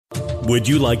Would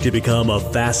you like to become a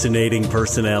fascinating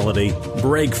personality,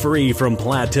 break free from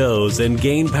plateaus, and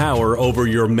gain power over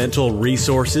your mental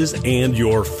resources and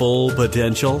your full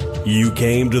potential? You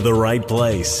came to the right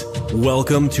place.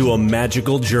 Welcome to a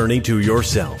magical journey to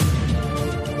yourself.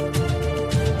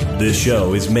 This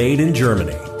show is made in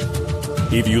Germany.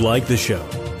 If you like the show,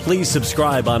 please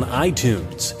subscribe on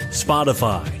iTunes,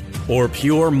 Spotify, or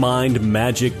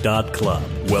puremindmagic.club.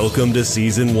 Welcome to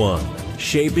Season 1,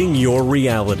 Shaping Your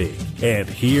Reality. And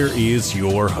here is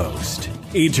your host,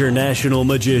 international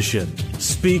magician,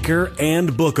 speaker,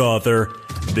 and book author,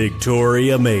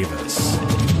 Victoria Mavis.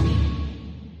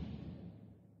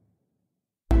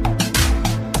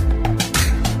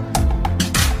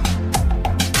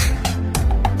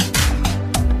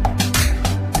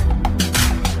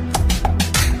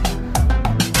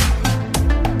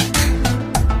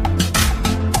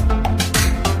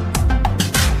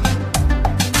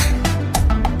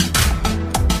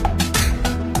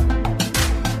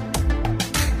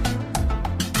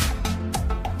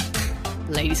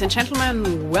 Ladies and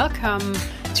gentlemen, welcome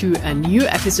to a new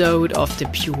episode of the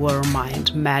Pure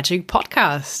Mind Magic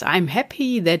podcast. I'm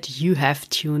happy that you have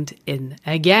tuned in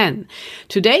again.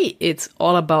 Today, it's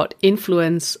all about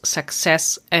influence,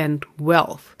 success, and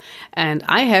wealth. And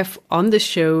I have on the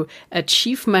show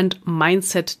achievement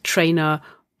mindset trainer,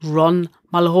 Ron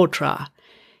Malhotra.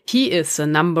 He is a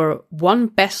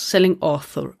 #1 best-selling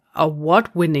author,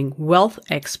 award-winning wealth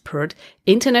expert,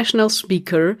 international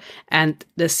speaker, and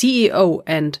the CEO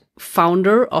and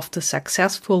founder of the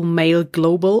successful Male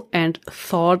Global and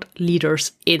Thought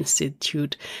Leaders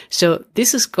Institute. So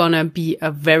this is gonna be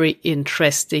a very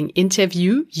interesting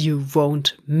interview you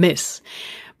won't miss.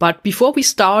 But before we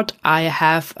start, I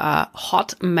have a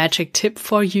hot magic tip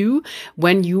for you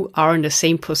when you are in the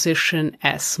same position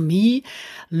as me,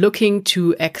 looking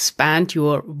to expand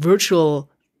your virtual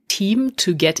team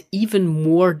to get even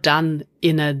more done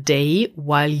in a day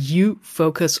while you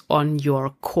focus on your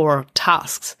core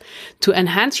tasks. To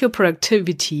enhance your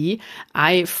productivity,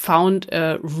 I found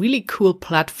a really cool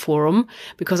platform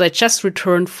because I just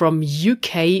returned from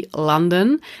UK,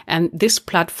 London, and this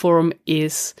platform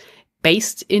is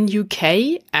based in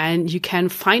UK, and you can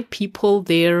find people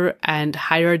there and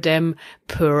hire them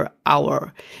per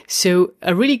hour. So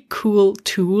a really cool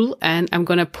tool, and I'm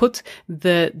going to put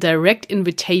the direct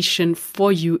invitation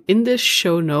for you in the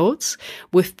show notes.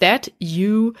 With that,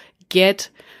 you get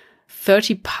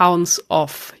 £30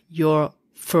 off your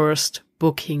first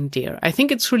booking there. I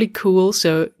think it's really cool,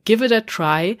 so give it a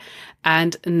try.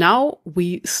 And now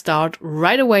we start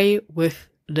right away with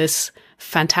this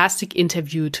fantastic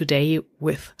interview today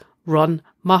with Ron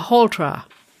Malhotra.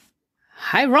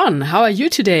 Hi, Ron. How are you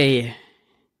today?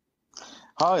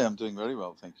 Hi, I'm doing very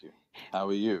well, thank you. How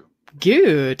are you?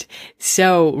 Good.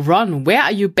 So, Ron, where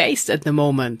are you based at the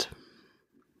moment?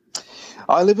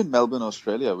 I live in Melbourne,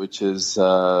 Australia, which is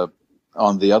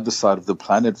on the other side of the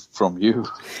planet from you,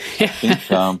 I think.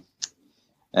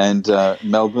 And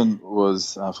Melbourne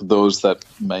was, for those that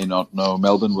may not know,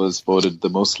 Melbourne was voted the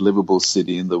most livable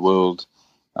city in the world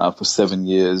for 7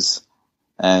 years.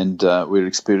 And we're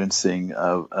experiencing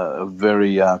a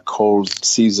very cold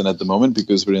season at the moment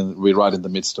because we're right in the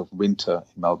midst of winter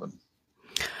in Melbourne.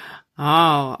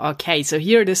 Oh, okay. So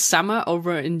here it is summer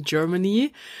over in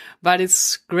Germany, but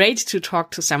it's great to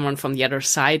talk to someone from the other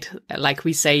side, like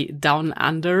we say, down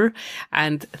under.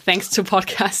 And thanks to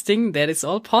podcasting, that is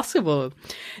all possible.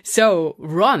 So,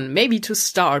 Ron, maybe to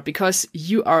start, because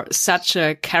you are such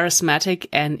a charismatic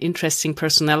and interesting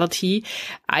personality,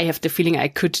 I have the feeling I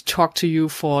could talk to you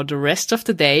for the rest of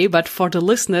the day. But for the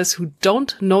listeners who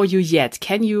don't know you yet,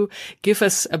 can you give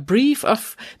us a brief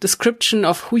description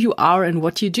of who you are and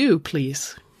what you do,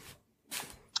 please?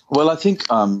 Well, I think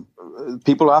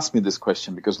people ask me this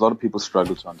question because a lot of people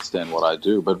struggle to understand what I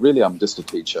do, but really I'm just a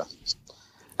teacher.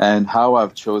 And how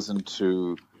I've chosen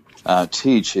to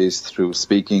teach is through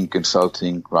speaking,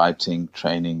 consulting, writing,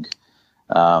 training,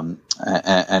 and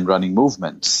running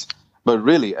movements. But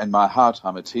really, in my heart,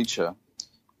 I'm a teacher.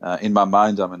 In my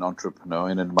mind, I'm an entrepreneur,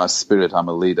 and in my spirit, I'm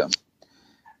a leader.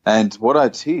 And what I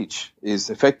teach is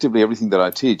effectively everything that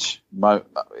I teach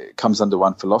comes under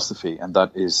one philosophy, and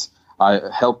that is I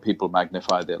help people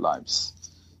magnify their lives.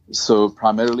 So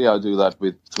primarily I do that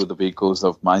through the vehicles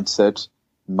of mindset,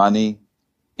 money,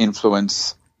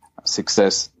 influence,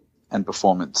 success, and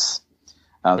performance.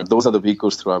 Those are the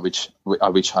vehicles through which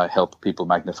I help people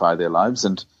magnify their lives.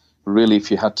 And really,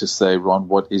 if you had to say, Ron,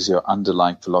 what is your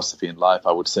underlying philosophy in life?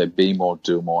 I would say be more,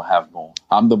 do more, have more.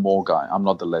 I'm the more guy. I'm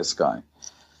not the less guy.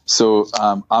 So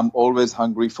I'm always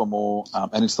hungry for more,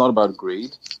 and it's not about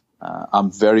greed.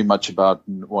 I'm very much about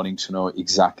wanting to know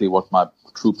exactly what my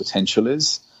true potential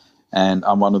is. And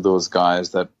I'm one of those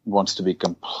guys that wants to be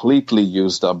completely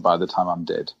used up by the time I'm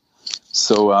dead.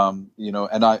 So, and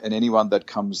anyone that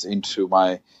comes into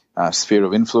my sphere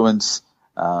of influence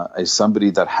is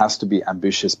somebody that has to be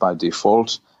ambitious by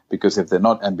default, because if they're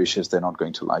not ambitious, they're not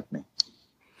going to like me.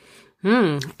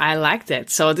 I like that.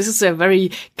 So this is a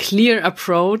very clear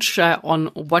approach on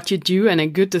what you do and a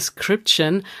good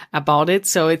description about it.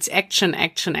 So it's action,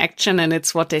 action, action. And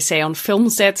it's what they say on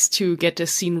film sets to get the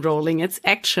scene rolling. It's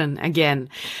action again.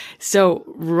 So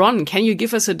Ron, can you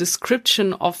give us a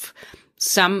description of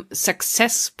some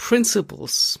success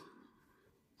principles?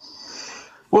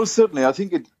 Well, certainly. I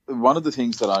think one of the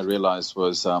things that I realized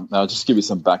was, I'll just give you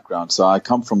some background. So I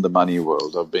come from the money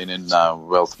world. I've been in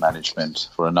wealth management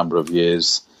for a number of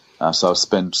years. So I've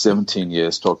spent 17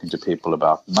 years talking to people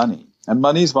about money. And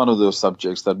money is one of those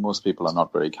subjects that most people are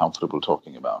not very comfortable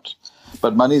talking about.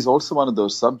 But money is also one of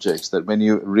those subjects that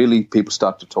when people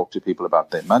start to talk to people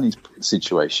about their money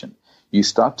situation, you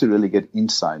start to really get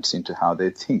insights into how they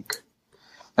think.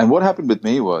 And what happened with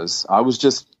me was I was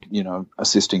just,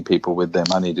 assisting people with their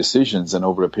money decisions. And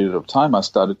over a period of time, I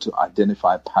started to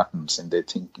identify patterns in their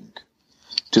thinking,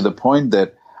 to the point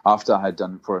that after I had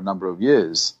done it for a number of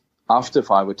years, after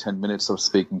 5 or 10 minutes of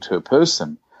speaking to a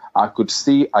person, I could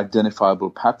see identifiable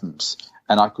patterns,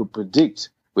 and I could predict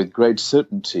with great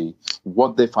certainty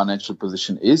what their financial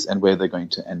position is and where they're going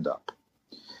to end up.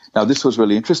 Now, this was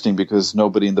really interesting because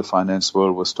nobody in the finance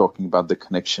world was talking about the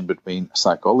connection between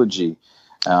psychology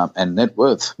and net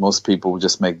worth. Most people would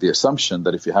just make the assumption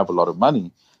that if you have a lot of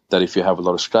money, that if you have a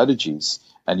lot of strategies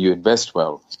and you invest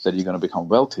well, that you're going to become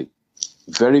wealthy.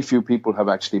 Very few people have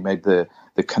actually made the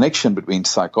connection between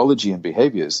psychology and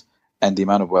behaviors and the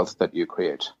amount of wealth that you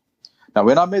create. Now,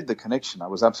 when I made the connection, I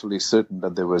was absolutely certain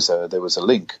that there was a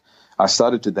link. I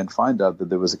started to then find out that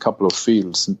there was a couple of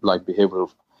fields like behavioral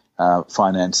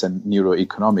finance and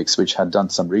neuroeconomics, which had done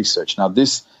some research. Now,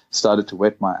 this started to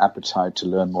whet my appetite to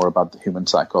learn more about the human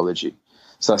psychology.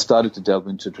 So I started to delve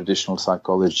into traditional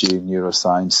psychology,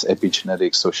 neuroscience,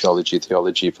 epigenetics, sociology,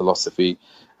 theology, philosophy,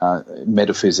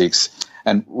 metaphysics.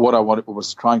 And what I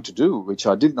was trying to do, which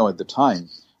I didn't know at the time,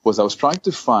 was I was trying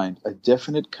to find a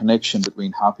definite connection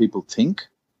between how people think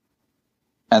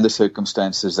and the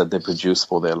circumstances that they produce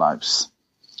for their lives.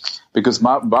 Because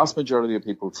vast majority of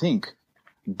people think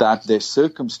that their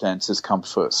circumstances come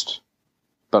first.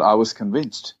 But I was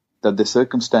convinced that the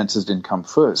circumstances didn't come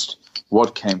first.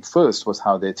 What came first was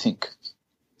how they think.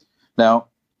 Now,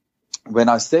 when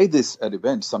I say this at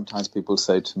events, sometimes people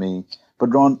say to me,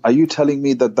 but Ron, are you telling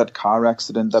me that that car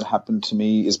accident that happened to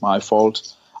me is my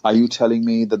fault? Are you telling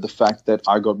me that the fact that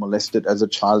I got molested as a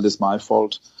child is my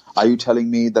fault? Are you telling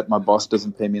me that my boss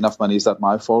doesn't pay me enough money? Is that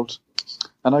my fault?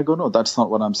 And I go, no, that's not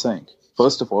what I'm saying.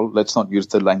 First of all, let's not use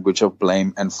the language of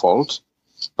blame and fault.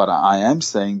 But I am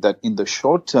saying that in the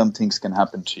short term, things can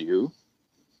happen to you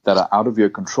that are out of your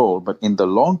control. But in the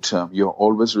long term, you're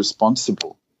always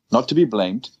responsible, not to be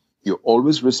blamed. You're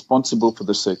always responsible for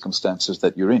the circumstances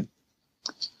that you're in.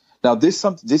 Now, this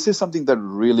is something that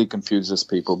really confuses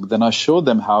people. But then I show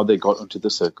them how they got into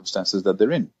the circumstances that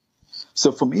they're in.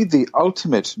 So for me, the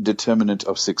ultimate determinant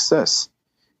of success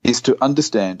is to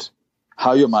understand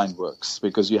how your mind works,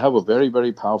 because you have a very,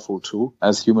 very powerful tool.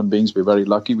 As human beings, we're very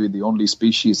lucky. We're the only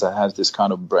species that has this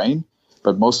kind of brain,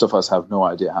 but most of us have no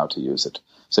idea how to use it.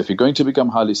 So if you're going to become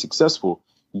highly successful,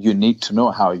 you need to know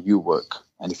how you work.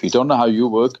 And if you don't know how you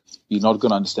work, you're not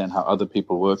going to understand how other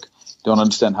people work. Don't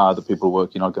understand how other people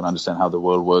work, you're not going to understand how the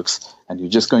world works, and you're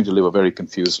just going to live a very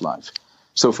confused life.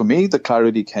 So for me, the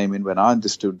clarity came in when I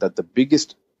understood that the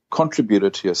biggest contributor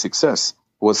to your success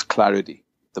was clarity.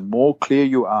 The more clear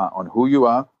you are on who you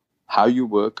are, how you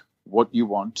work, what you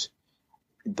want,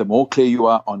 the more clear you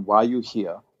are on why you're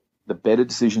here, the better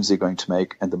decisions you're going to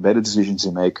make, and the better decisions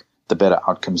you make, the better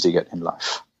outcomes you get in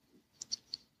life.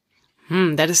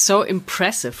 That is so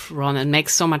impressive, Ron, and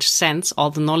makes so much sense,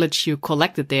 all the knowledge you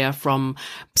collected there from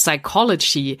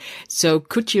psychology. So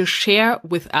could you share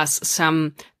with us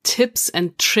some tips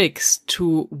and tricks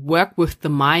to work with the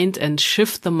mind and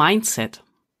shift the mindset?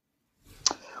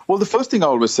 Well, the first thing I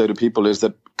always say to people is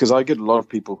that, because I get a lot of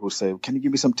people who say, can you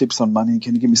give me some tips on money?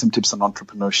 Can you give me some tips on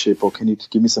entrepreneurship? Or can you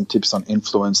give me some tips on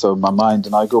influence of my mind?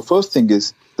 And I go, first thing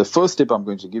is, the first tip I'm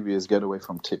going to give you is get away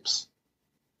from tips.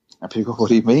 And people go, what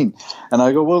do you mean? And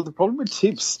I go, well, the problem with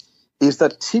tips is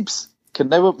that tips can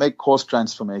never cause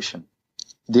transformation.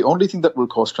 The only thing that will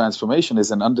cause transformation is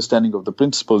an understanding of the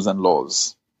principles and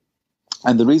laws.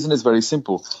 And the reason is very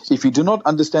simple. If you do not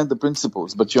understand the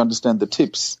principles, but you understand the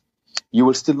tips, you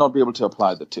will still not be able to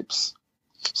apply the tips.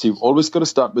 So you've always got to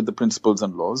start with the principles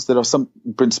and laws. There are some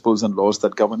principles and laws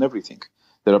that govern everything.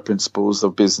 there are principles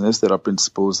of business, there are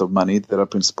principles of money, there are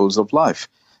principles of life,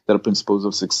 there are principles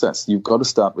of success. You've got to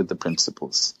start with the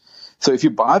principles. So if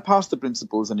you bypass the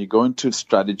principles and you go into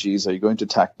strategies or you go into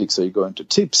tactics or you go into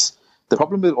tips, the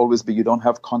problem will always be you don't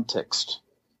have context.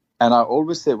 And I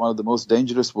always say one of the most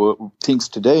dangerous things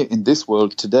today in this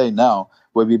world today now,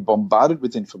 where we're bombarded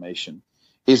with information,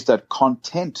 is that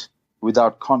content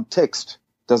without context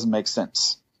doesn't make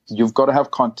sense. You've got to have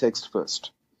context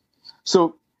first.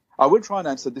 So I will try and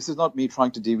answer. This is not me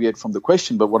trying to deviate from the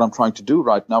question, but what I'm trying to do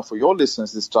right now for your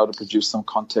listeners is try to produce some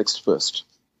context first.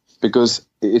 Because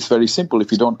it's very simple.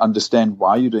 If you don't understand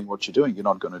why you're doing what you're doing, you're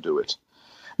not going to do it.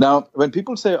 Now, when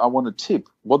people say, I want a tip,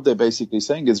 what they're basically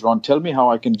saying is, Ron, tell me how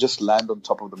I can just land on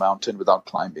top of the mountain without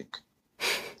climbing.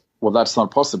 Well, that's not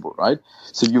possible, right?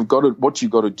 So what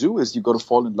you've got to do is you've got to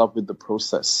fall in love with the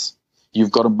process.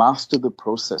 You've got to master the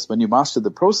process. When you master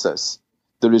the process,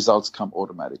 the results come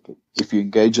automatically. If you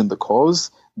engage in the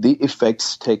cause, the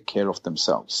effects take care of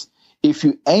themselves. If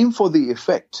you aim for the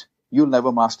effect, you'll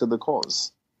never master the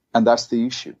cause. And that's the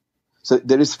issue. So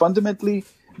there is fundamentally,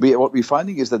 what we're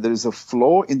finding is that there is a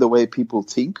flaw in the way people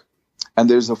think, and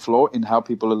there's a flaw in how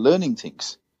people are learning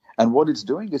things. And what it's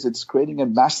doing is it's creating a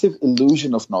massive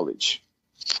illusion of knowledge.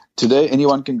 Today,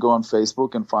 anyone can go on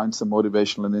Facebook and find some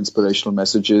motivational and inspirational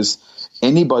messages.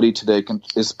 Anybody today can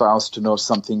espouse to know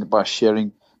something by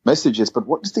sharing messages. But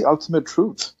what is the ultimate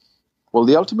truth? Well,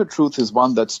 the ultimate truth is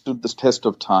one that stood the test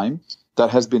of time,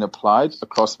 that has been applied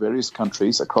across various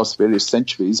countries, across various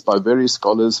centuries by various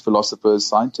scholars, philosophers,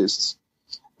 scientists,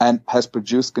 and has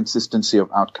produced consistency of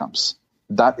outcomes.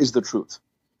 That is the truth.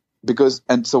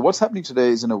 So what's happening today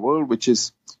is in a world which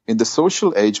is in the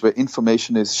social age where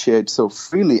information is shared so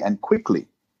freely and quickly,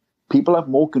 people are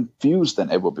more confused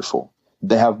than ever before.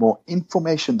 They have more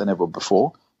information than ever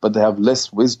before, but they have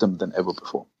less wisdom than ever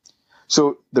before.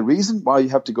 So the reason why you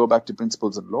have to go back to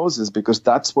principles and laws is because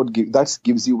that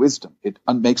gives you wisdom. It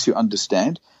makes you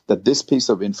understand that this piece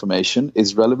of information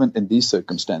is relevant in these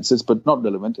circumstances, but not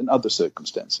relevant in other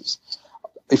circumstances.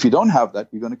 If you don't have that,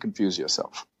 you're going to confuse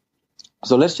yourself.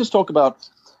 So let's just talk about,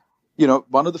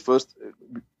 one of the first,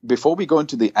 before we go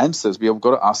into the answers, we have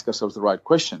got to ask ourselves the right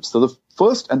questions. So the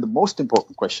first and the most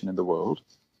important question in the world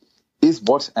is,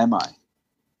 what am I?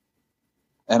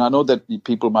 And I know that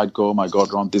people might go, oh my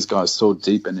God, Ron, this guy is so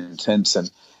deep and intense, and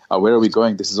where are we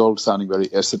going? This is all sounding very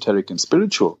esoteric and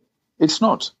spiritual. It's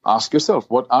not. Ask yourself,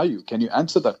 what are you? Can you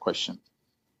answer that question?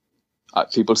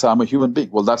 People say, I'm a human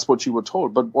being. Well, that's what you were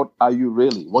told, but what are you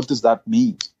really? What does that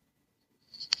mean?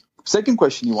 Second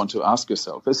question you want to ask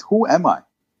yourself is, who am I?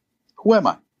 Who am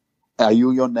I? Are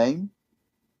you your name?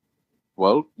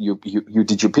 Well,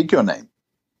 did you pick your name?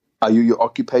 Are you your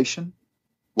occupation?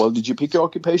 Well, did you pick your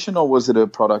occupation, or was it a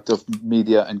product of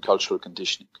media and cultural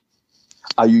conditioning?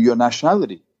 Are you your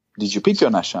nationality? Did you pick your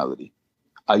nationality?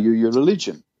 Are you your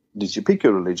religion? Did you pick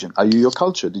your religion? Are you your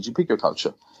culture? Did you pick your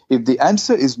culture? If the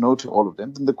answer is no to all of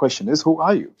them, then the question is, who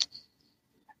are you?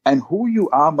 And who you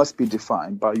are must be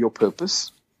defined by your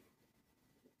purpose,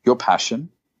 your passion,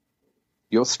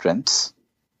 your strengths,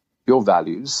 your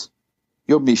values,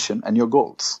 your mission, and your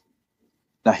goals.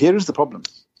 Now, here is the problem.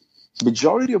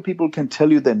 Majority of people can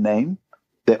tell you their name,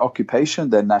 their occupation,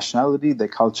 their nationality, their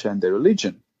culture, and their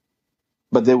religion.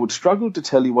 But they would struggle to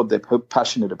tell you what they're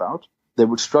passionate about. They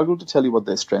would struggle to tell you what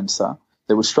their strengths are.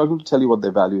 They would struggle to tell you what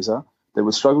their values are. They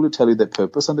would struggle to tell you their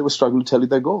purpose, and they would struggle to tell you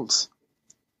their goals.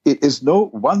 It is no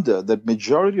wonder that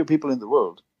majority of people in the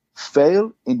world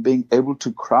fail in being able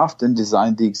to craft and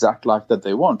design the exact life that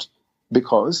they want,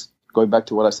 because, going back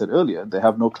to what I said earlier, they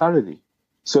have no clarity.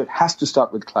 So it has to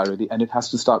start with clarity, and it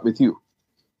has to start with you.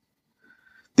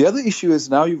 The other issue is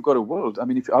now you've got a world. I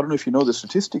mean, I don't know if you know the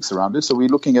statistics around it. So we're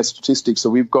looking at statistics. So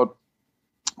we've got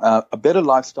a better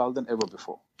lifestyle than ever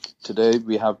before. Today,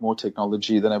 we have more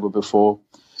technology than ever before.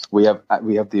 We have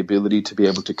the ability to be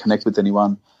able to connect with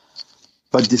anyone.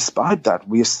 But despite that,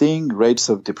 we are seeing rates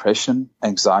of depression,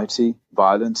 anxiety,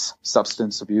 violence,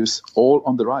 substance abuse, all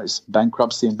on the rise.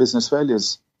 Bankruptcy and business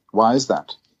failures. Why is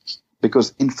that?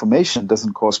 Because information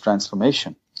doesn't cause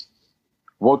transformation.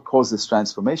 What causes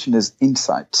transformation is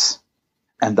insights.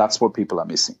 And that's what people are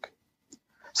missing.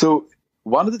 So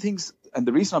one of the things, and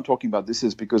the reason I'm talking about this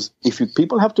is because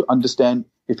people have to understand,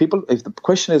 if the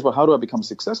question is, well, how do I become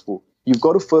successful? You've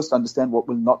got to first understand what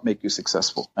will not make you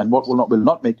successful. And what will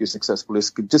not make you successful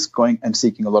is just going and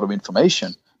seeking a lot of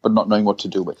information, but not knowing what to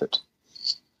do with it.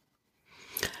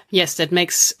 Yes, that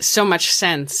makes so much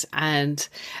sense. And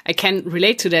I can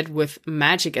relate to that with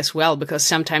magic as well, because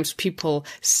sometimes people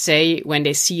say when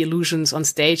they see illusions on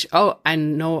stage, oh, I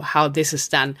know how this is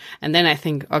done. And then I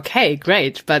think, okay,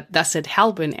 great. But does it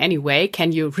help in any way?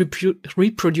 Can you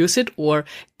reproduce it, or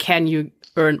can you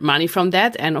earn money from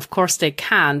that? And of course they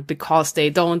can't, because they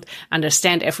don't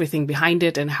understand everything behind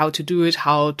it and how to do it,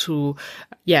 how to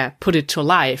put it to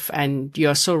life. And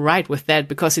you're so right with that,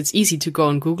 because it's easy to go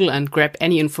on Google and grab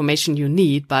any information you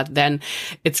need, but then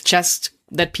it's just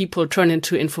that people turn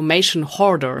into information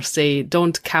hoarders. They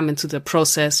don't come into the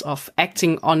process of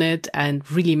acting on it and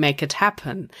really make it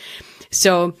happen.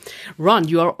 So Ron,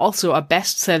 you are also a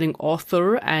best-selling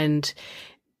author, and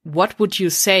what would you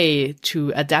say,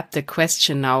 to adapt the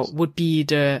question now, would be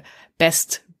the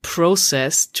best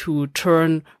process to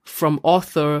turn from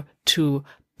author to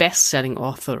best-selling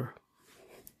author?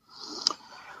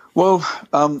 Well,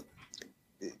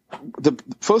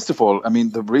 first of all, I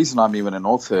mean, the reason I'm even an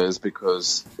author is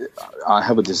because I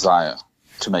have a desire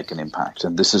to make an impact,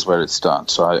 and this is where it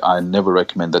starts. So I never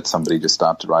recommend that somebody just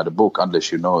start to write a book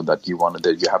unless you know that you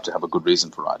have to have a good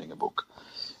reason for writing a book.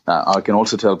 I can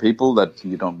also tell people that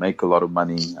you don't make a lot of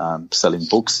money selling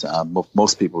books.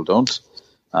 Most people don't.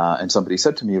 And somebody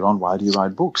said to me, Ron, why do you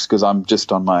write books? Because I'm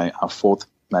just on my fourth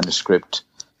manuscript,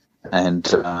 and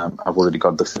I've already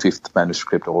got the fifth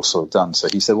manuscript also done. So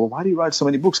he said, well, why do you write so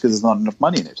many books? Because there's not enough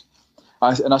money in it.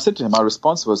 And I said to him, my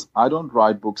response was, I don't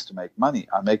write books to make money.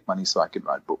 I make money so I can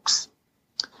write books.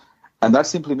 And that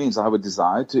simply means I have a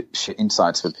desire to share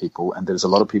insights with people. And there's a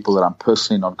lot of people that I'm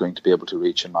personally not going to be able to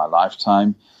reach in my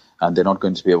lifetime. And they're not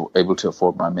going to be able to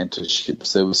afford my mentorship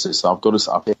services. So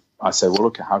I say, well,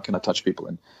 okay, how can I touch people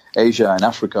in Asia and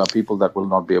Africa, people that will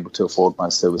not be able to afford my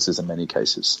services in many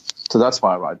cases? So that's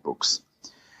why I write books.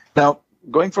 Now,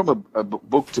 going from a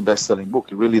book to best-selling book,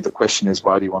 really the question is,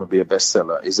 why do you want to be a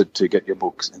bestseller? Is it to get your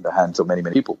books in the hands of many,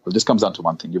 many people? Well, this comes down to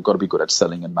one thing. You've got to be good at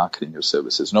selling and marketing your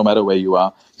services. No matter where you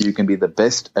are, you can be the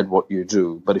best at what you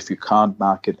do. But if you can't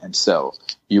market and sell,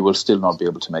 you will still not be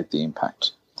able to make the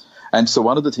impact. And so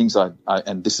one of the things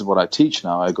and this is what I teach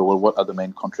now, I go, well, what are the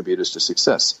main contributors to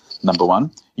success? Number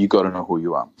one, you got to know who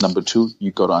you are. Number two,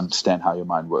 you got to understand how your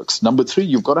mind works. Number three,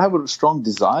 you've got to have a strong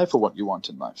desire for what you want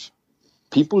in life.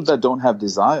 People that don't have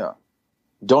desire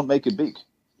don't make it big.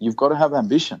 You've got to have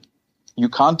ambition. You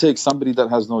can't take somebody that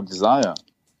has no desire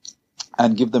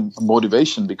and give them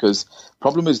motivation, because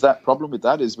problem with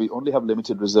that is we only have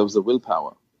limited reserves of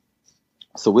willpower.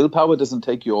 So willpower doesn't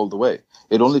take you all the way.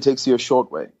 It only takes you a short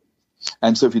way.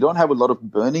 And so if you don't have a lot of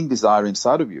burning desire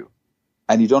inside of you,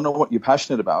 and you don't know what you're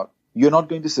passionate about, you're not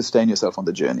going to sustain yourself on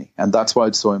the journey. And that's why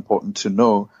it's so important to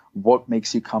know what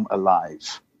makes you come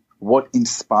alive, what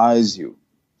inspires you,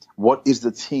 what is the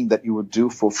thing that you would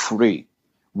do for free,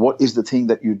 what is the thing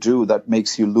that you do that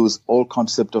makes you lose all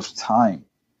concept of time,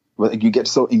 where you get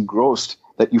so engrossed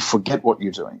that you forget what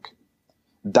you're doing.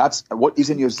 That's what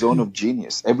is in your zone of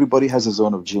genius. Everybody has a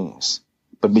zone of genius,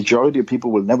 but majority of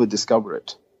people will never discover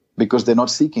it, because they're not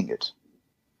seeking it.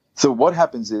 So what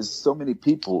happens is so many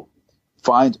people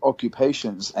find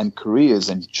occupations and careers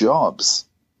and jobs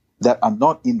that are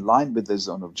not in line with their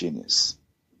zone of genius.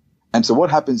 And so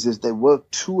what happens is they work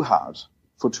too hard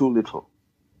for too little.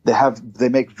 They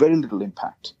make very little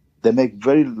impact. They make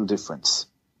very little difference.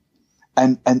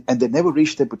 And they never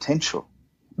reach their potential,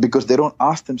 because they don't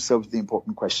ask themselves the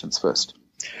important questions first.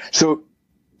 So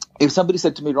if somebody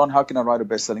said to me, Ron, how can I write a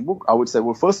best-selling book? I would say,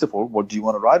 well, first of all, what do you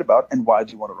want to write about, and why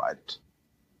do you want to write it?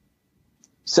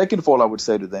 Second of all, I would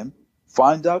say to them,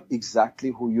 find out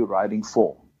exactly who you're writing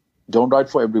for. Don't write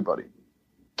for everybody.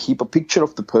 Keep a picture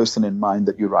of the person in mind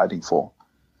that you're writing for.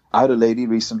 I had a lady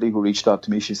recently who reached out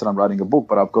to me. She said, I'm writing a book,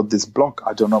 but I've got this block.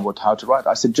 I don't know how to write.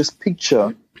 I said, just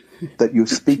picture that you're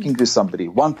speaking to somebody,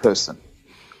 one person.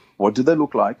 What do they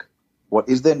look like? What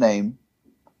is their name?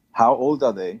 How old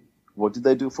are they? What do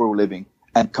they do for a living?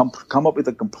 And come up with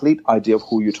a complete idea of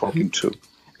who you're talking to.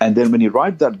 And then when you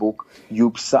write that book,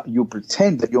 you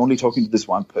pretend that you're only talking to this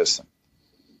one person.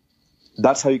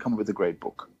 That's how you come up with a great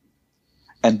book.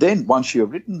 And then once you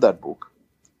have written that book,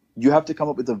 you have to come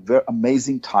up with a very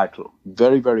amazing title.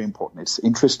 Very, very important. It's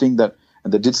interesting that,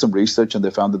 and they did some research and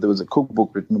they found that there was a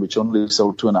cookbook written which only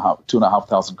sold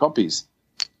 2,500 copies.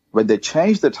 When they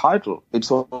changed the title, it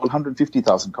sold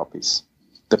 150,000 copies.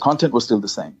 The content was still the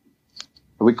same.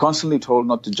 We're constantly told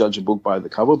not to judge a book by the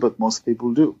cover, but most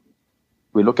people do.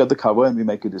 We look at the cover and we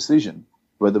make a decision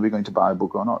whether we're going to buy a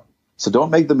book or not. So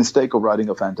don't make the mistake of writing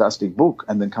a fantastic book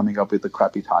and then coming up with a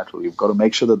crappy title. You've got to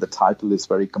make sure that the title is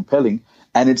very compelling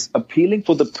and it's appealing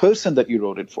for the person that you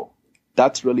wrote it for.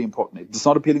 That's really important. It's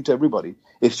not appealing to everybody.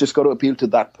 It's just got to appeal to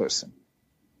that person.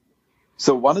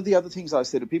 So one of the other things I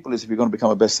say to people is, if you're going to become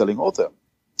a best-selling author,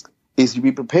 is you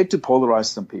be prepared to polarize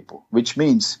some people, which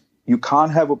means you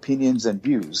can't have opinions and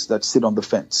views that sit on the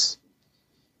fence.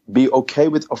 Be okay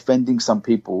with offending some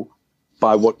people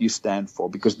by what you stand for,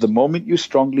 because the moment you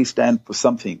strongly stand for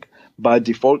something, by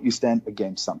default, you stand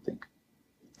against something.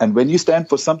 And when you stand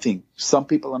for something, some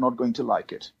people are not going to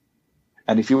like it.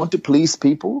 And if you want to please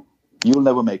people, you'll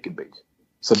never make it big.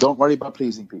 So don't worry about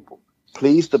pleasing people.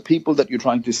 Please the people that you're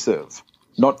trying to serve,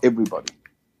 not everybody.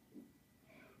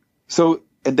 So,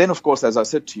 and then, of course, as I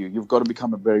said to you, you've got to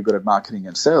become very good at marketing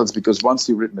and sales, because once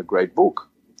you've written a great book,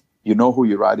 you know who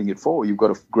you're writing it for, you've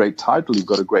got a great title, you've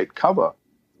got a great cover,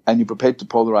 and you're prepared to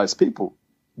polarize people,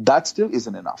 that still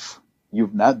isn't enough.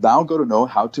 You've now got to know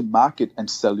how to market and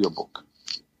sell your book.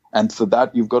 And for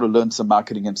that, you've got to learn some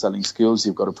marketing and selling skills.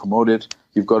 You've got to promote it.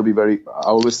 You've got to be I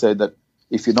always say that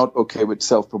if you're not okay with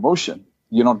self-promotion,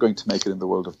 you're not going to make it in the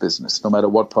world of business, no matter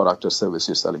what product or service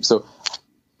you're selling. So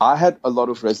I had a lot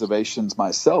of reservations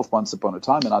myself once upon a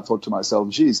time, and I thought to myself,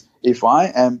 geez, if I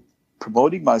am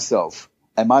promoting myself,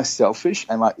 am I selfish?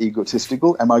 Am I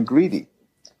egotistical? Am I greedy?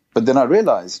 But then I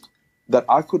realized that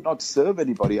I could not serve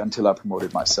anybody until I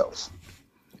promoted myself.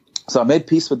 So I made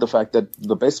peace with the fact that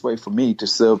the best way for me to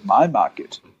serve my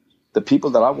market, the people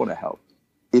that I want to help,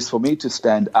 is for me to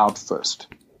stand out first.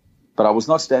 But I was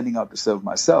not standing out to serve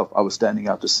myself. I was standing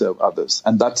out to serve others.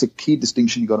 And that's a key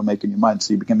distinction you've got to make in your mind.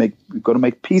 So you've got to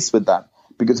make peace with that.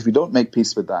 Because if you don't make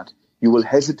peace with that, you will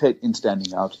hesitate in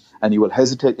standing out, and you will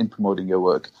hesitate in promoting your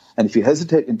work. And if you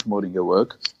hesitate in promoting your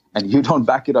work and you don't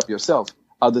back it up yourself,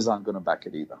 others aren't going to back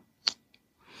it either.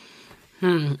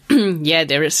 Yeah,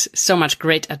 there is so much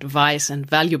great advice and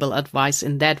valuable advice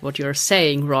in that, what you're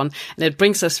saying, Ron. And it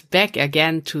brings us back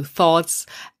again to thoughts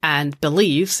and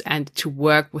beliefs, and to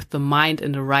work with the mind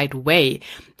in the right way.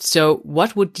 So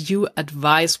what would you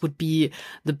advise would be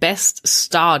the best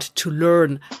start to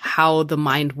learn how the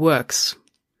mind works?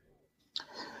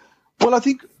 Well, I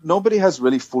think nobody has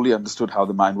really fully understood how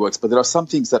the mind works, but there are some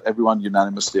things that everyone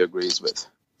unanimously agrees with.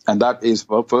 And that is,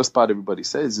 well, first part everybody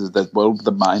says is that, well,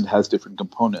 the mind has different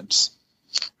components,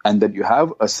 and that you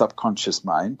have a subconscious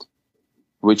mind,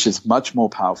 which is much more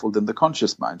powerful than the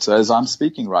conscious mind. So as I'm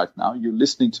speaking right now, you're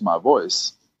listening to my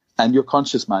voice, and your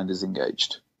conscious mind is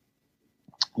engaged.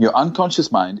 Your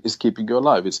unconscious mind is keeping you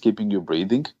alive. It's keeping you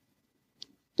breathing.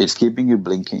 It's keeping you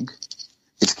blinking.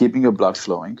 It's keeping your blood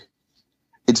flowing.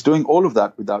 It's doing all of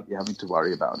that without you having to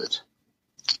worry about it.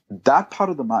 That part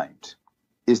of the mind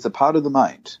is the part of the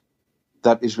mind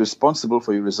that is responsible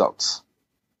for your results.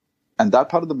 And that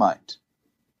part of the mind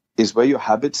is where your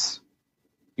habits,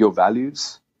 your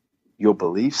values, your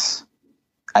beliefs,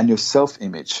 and your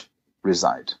self-image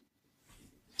reside.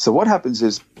 So what happens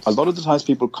is, a lot of the times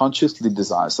people consciously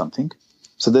desire something.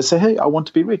 So they say, hey, I want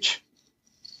to be rich.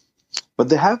 But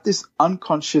they have this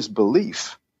unconscious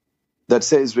belief that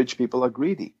says rich people are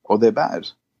greedy or they're bad.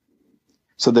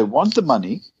 So they want the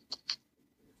money,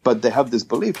 but they have this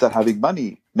belief that having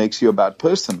money makes you a bad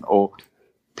person, or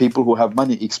people who have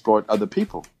money exploit other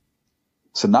people.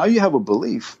 So now you have a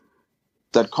belief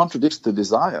that contradicts the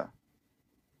desire.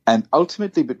 And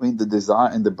ultimately, between the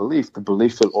desire and the belief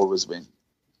will always win.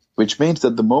 Which means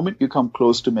that the moment you come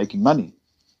close to making money,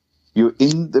 you're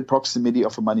in the proximity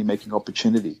of a money-making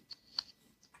opportunity.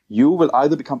 You will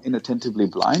either become inattentively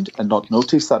blind and not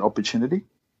notice that opportunity,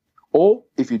 or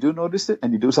if you do notice it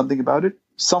and you do something about it,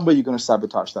 somewhere you're going to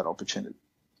sabotage that opportunity.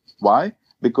 Why?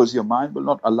 Because your mind will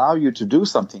not allow you to do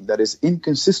something that is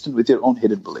inconsistent with your own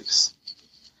hidden beliefs.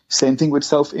 Same thing with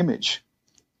self-image.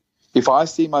 If I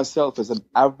see myself as an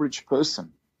average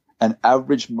person, an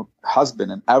average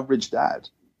husband, an average dad,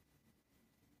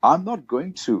 I'm not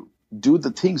going to do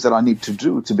the things that I need to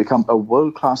do to become a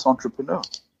world-class entrepreneur,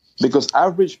 because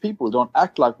average people don't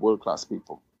act like world-class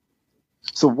people.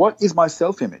 So what is my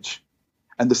self-image?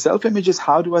 And the self-image is,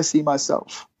 how do I see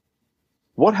myself?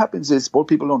 What happens is, what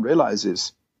people don't realize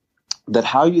is that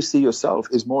how you see yourself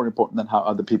is more important than how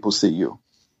other people see you.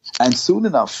 And soon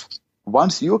enough,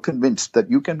 once you're convinced that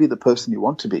you can be the person you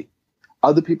want to be,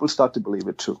 other people start to believe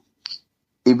it too.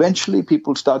 Eventually,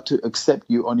 people start to accept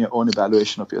you on your own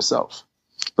evaluation of yourself.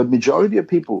 But majority of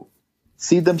people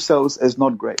see themselves as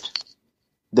not great.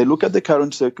 They look at the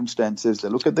current circumstances, they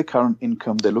look at the current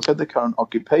income, they look at the current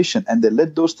occupation, and they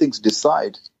let those things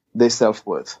decide their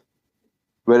self-worth.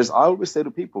 Whereas I always say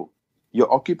to people, your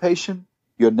occupation,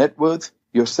 your net worth,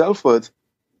 your self-worth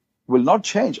will not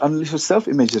change unless your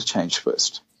self-image has changed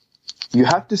first. You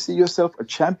have to see yourself a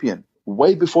champion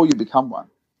way before you become one.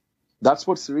 That's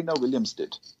what Serena Williams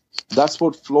did. That's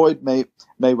what Floyd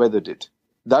Mayweather did.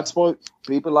 That's why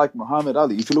people like Muhammad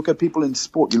Ali, if you look at people in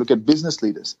sport, you look at business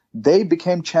leaders, they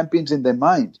became champions in their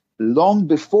mind long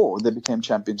before they became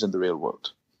champions in the real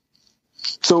world.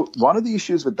 So one of the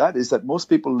issues with that is that most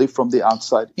people live from the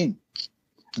outside in.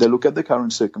 They look at the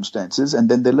current circumstances and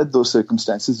then they let those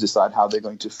circumstances decide how they're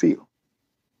going to feel.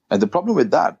 And the problem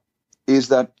with that is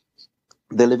that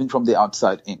they're living from the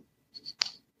outside in.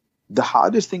 The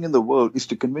hardest thing in the world is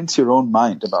to convince your own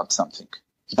mind about something.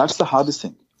 That's the hardest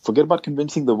thing. Forget about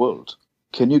convincing the world.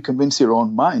 Can you convince your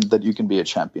own mind that you can be a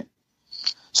champion?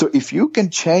 So if you can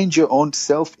change your own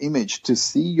self-image to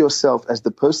see yourself as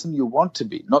the person you want to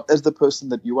be, not as the person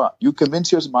that you are, you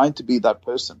convince your mind to be that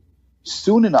person.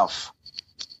 Soon enough,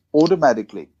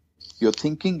 automatically, your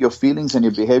thinking, your feelings, and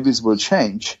your behaviors will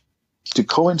change to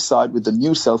coincide with the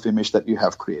new self-image that you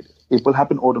have created. It will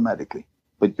happen automatically,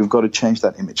 but you've got to change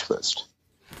that image first.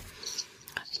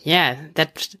 Yeah,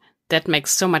 that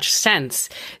makes so much sense.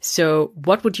 So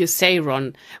what would you say,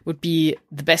 Ron, would be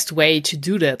the best way to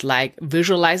do that? Like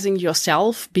visualizing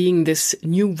yourself being this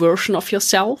new version of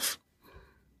yourself?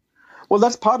 Well,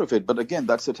 that's part of it. But again,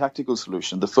 that's a tactical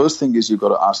solution. The first thing is you've got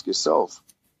to ask yourself,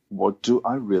 what do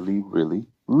I really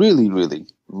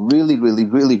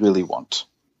want?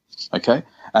 Okay?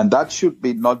 And that should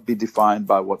not be defined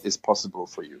by what is possible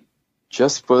for you.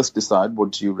 Just first decide,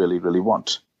 what do you really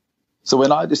want? So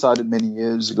when I decided many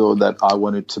years ago that I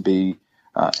wanted to be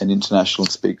an international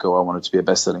speaker, I wanted to be a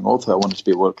best-selling author, I wanted to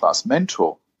be a world-class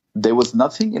mentor, there was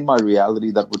nothing in my reality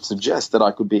that would suggest that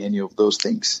I could be any of those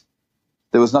things.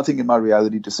 There was nothing in my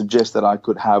reality to suggest that I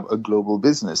could have a global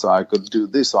business, or I could do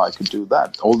this, or I could do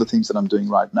that, all the things that I'm doing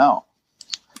right now.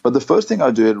 But the first thing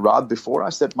I did, right before I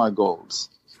set my goals,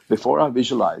 before I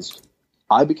visualized,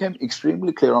 I became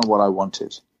extremely clear on what I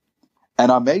wanted.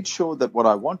 And I made sure that what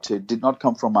I wanted did not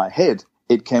come from my head,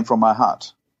 it came from my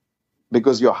heart.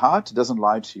 Because your heart doesn't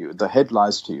lie to you, the head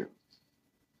lies to you.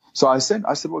 So I said,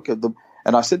 okay,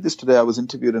 and I said this today, I was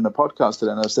interviewed in a podcast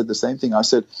today, and I said the same thing. I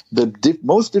said, the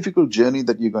most difficult journey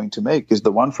that you're going to make is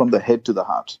the one from the head to the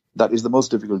heart. That is the most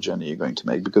difficult journey you're going to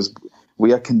make, because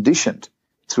we are conditioned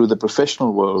through the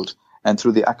professional world and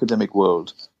through the academic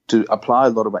world to apply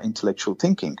a lot of our intellectual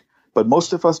thinking. But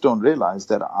most of us don't realize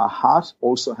that our heart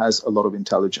also has a lot of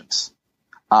intelligence.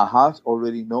 Our heart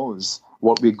already knows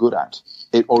what we're good at.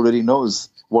 It already knows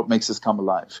what makes us come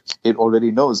alive. It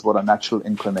already knows what our natural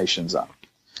inclinations are.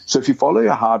 So if you follow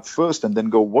your heart first and then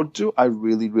go, what do I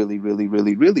really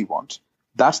want?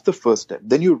 That's the first step.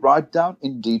 Then you write down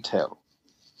in detail.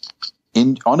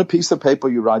 On a piece of paper,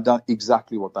 you write down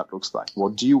exactly what that looks like.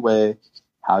 What do you wear?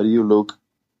 How do you look?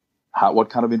 What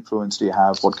kind of influence do you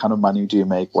have? What kind of money do you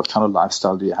make? What kind of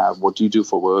lifestyle do you have? What do you do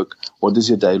for work? What does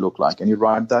your day look like? And you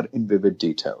write that in vivid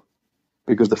detail.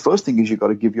 Because the first thing is you've got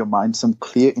to give your mind some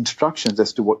clear instructions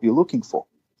as to what you're looking for.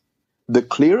 The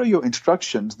clearer your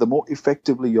instructions, the more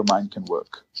effectively your mind can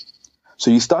work. So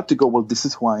you start to go, well, this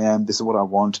is who I am. This is what I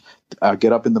want. I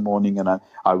get up in the morning and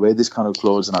I wear this kind of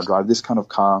clothes and I drive this kind of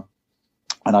car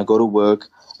and I go to work.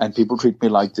 And people treat me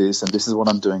like this, and this is what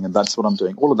I'm doing, and that's what I'm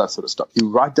doing, all of that sort of stuff. You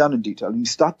write down in detail, and you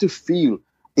start to feel,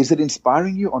 is it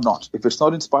inspiring you or not? If it's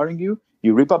not inspiring you,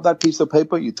 you rip up that piece of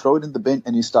paper, you throw it in the bin,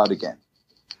 and you start again.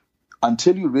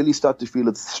 Until you really start to feel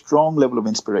a strong level of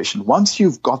inspiration. Once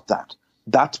you've got that,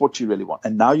 that's what you really want.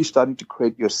 And now you're starting to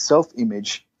create your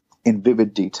self-image in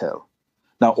vivid detail.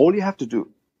 Now, all you have to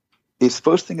do is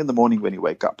first thing in the morning when you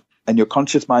wake up, and your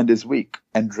conscious mind is weak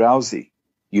and drowsy,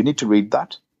 you need to read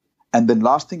that. And then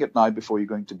last thing at night before you're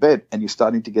going to bed and you're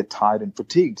starting to get tired and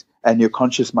fatigued and your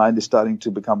conscious mind is starting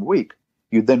to become weak,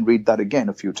 you then read that again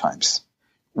a few times.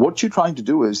 What you're trying to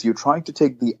do is you're trying to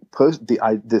take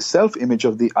the self-image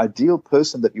of the ideal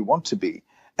person that you want to be,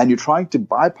 and you're trying to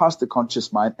bypass the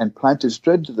conscious mind and plant it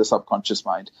straight into the subconscious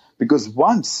mind. Because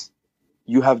once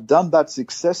you have done that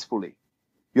successfully,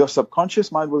 your subconscious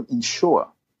mind will ensure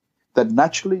that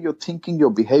naturally your thinking,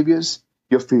 your behaviors,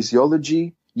 your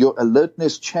physiology, your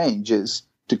alertness changes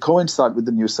to coincide with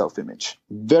the new self-image.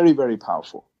 Very, very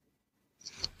powerful.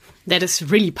 That is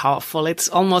really powerful. It's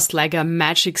almost like a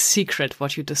magic secret,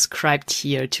 what you described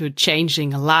here, to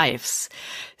changing lives.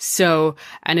 So,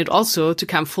 and it also, to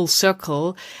come full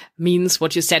circle, means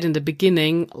what you said in the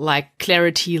beginning, like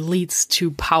clarity leads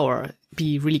to power.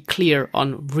 Be really clear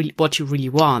on what you really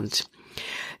want.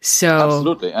 So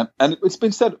absolutely, and it's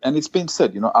been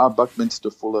said, our Buckminster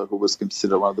Fuller, who was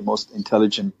considered one of the most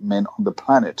intelligent men on the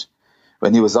planet,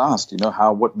 when he was asked,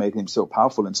 what made him so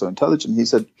powerful and so intelligent, he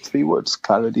said 3 words: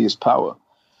 clarity is power.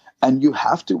 And you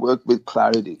have to work with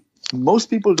clarity. Most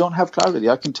people don't have clarity.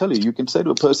 I can tell you. You can say to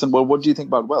a person, well, what do you think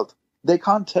about wealth? They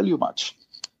can't tell you much.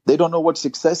 They don't know what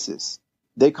success is.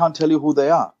 They can't tell you who they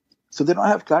are. So they don't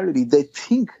have clarity. They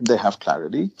think they have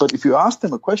clarity, but if you ask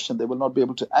them a question, they will not be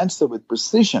able to answer with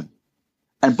precision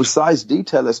and precise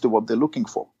detail as to what they're looking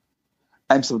for.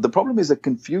 And so the problem is a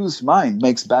confused mind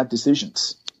makes bad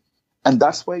decisions. And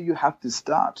that's where you have to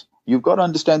start. You've got to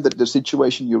understand that the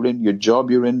situation you're in, your job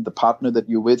you're in, the partner that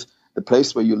you're with, the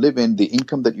place where you live in, the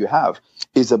income that you have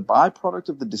is a byproduct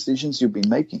of the decisions you've been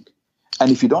making.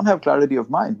 And if you don't have clarity of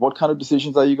mind, what kind of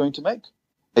decisions are you going to make?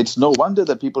 It's no wonder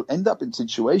that people end up in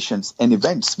situations and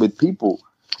events with people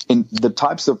in the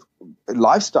types of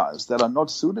lifestyles that are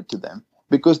not suited to them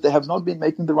because they have not been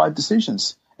making the right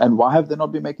decisions. And why have they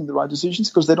not been making the right decisions?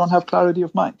 Because they don't have clarity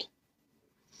of mind.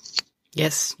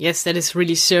 Yes, that is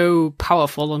really so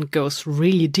powerful and goes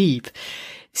really deep.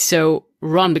 So,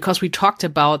 Ron, because we talked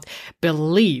about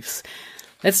beliefs,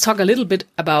 let's talk a little bit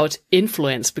about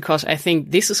influence, because I think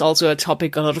this is also a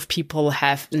topic a lot of people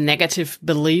have negative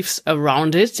beliefs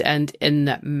around it. And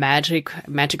in magic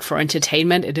for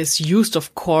entertainment, it is used,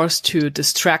 of course, to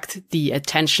distract the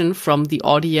attention from the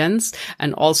audience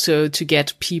and also to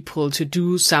get people to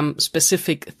do some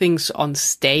specific things on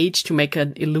stage to make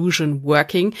an illusion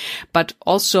working. But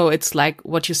also it's like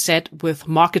what you said with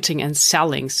marketing and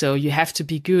selling. So you have to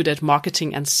be good at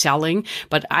marketing and selling.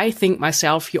 But I think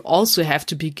myself, you also have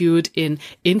to be good in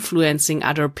influencing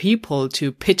other people,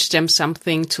 to pitch them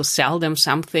something, to sell them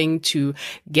something, to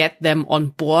get them on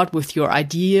board with your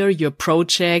idea, your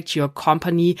project, your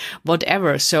company,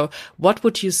 whatever. So what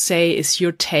would you say is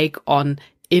your take on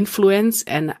influence,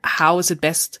 and how is it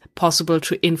best possible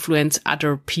to influence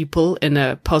other people in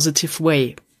a positive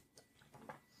way?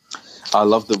 I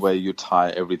love the way you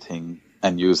tie everything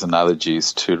and use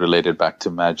analogies to relate it back to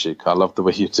magic. I love the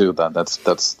way you do that. That's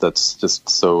just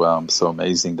so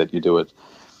amazing that you do it.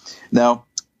 Now,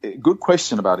 good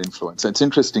question about influence. It's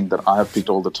interesting that I have picked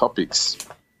all the topics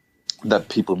that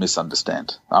people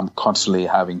misunderstand. I'm constantly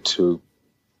having to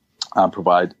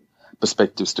provide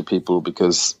perspectives to people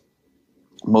because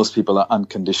most people are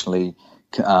unconsciously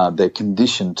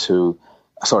conditioned to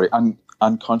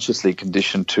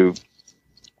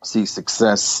see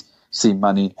success, see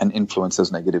money and influence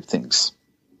as negative things.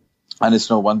 And it's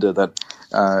no wonder that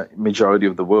majority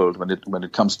of the world, when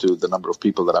it comes to the number of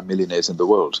people that are millionaires in the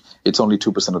world, it's only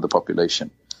 2% of the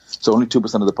population. So only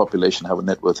 2% of the population have a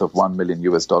net worth of $1 million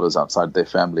outside their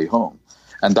family home.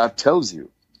 And that tells you,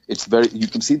 you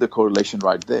can see the correlation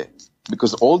right there.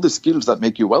 Because all the skills that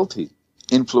make you wealthy,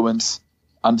 influence,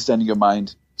 understanding your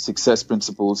mind, success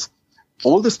principles,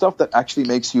 all the stuff that actually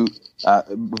makes you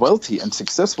wealthy and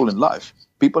successful in life,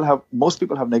 most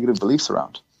people have negative beliefs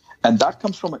around. And that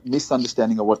comes from a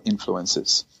misunderstanding of what influence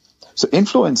is. So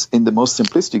influence, in the most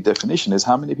simplistic definition, is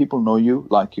how many people know you,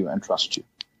 like you, and trust you.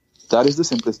 That is the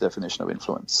simplest definition of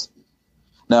influence.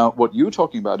 Now, what you're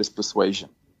talking about is persuasion,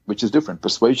 which is different.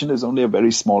 Persuasion is only a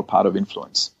very small part of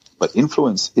influence. But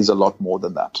influence is a lot more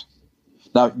than that.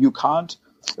 Now,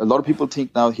 a lot of people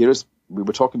think we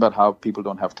were talking about how people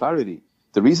don't have clarity.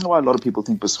 The reason why a lot of people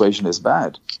think persuasion is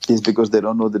bad is because they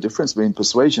don't know the difference between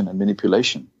persuasion and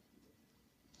manipulation.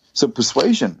 So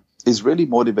persuasion is really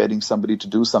motivating somebody to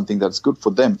do something that's good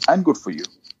for them and good for you.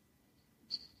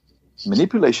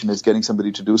 Manipulation is getting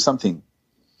somebody to do something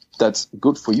that's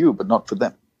good for you but not for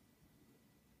them.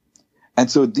 And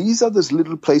so these are those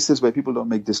little places where people don't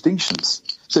make distinctions.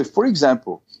 So for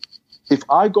example, if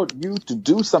I got you to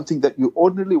do something that you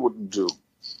ordinarily wouldn't do,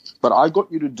 but I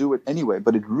got you to do it anyway,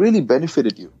 but it really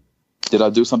benefited you. Did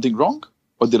I do something wrong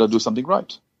or did I do something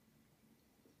right?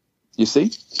 You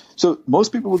see? So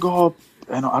most people will go,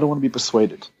 I don't want to be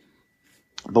persuaded.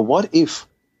 But what if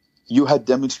you had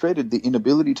demonstrated the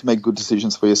inability to make good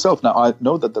decisions for yourself? Now, I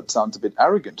know that sounds a bit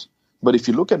arrogant, but if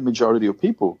you look at majority of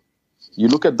people, you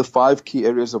look at the 5 key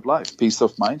areas of life. Peace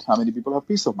of mind, how many people have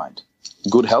peace of mind?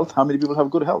 Good health, how many people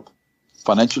have good health?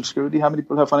 Financial security, how many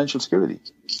people have financial security?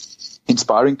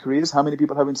 Inspiring careers, how many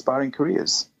people have inspiring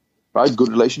careers? Right? Good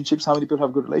relationships, how many people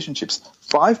have good relationships?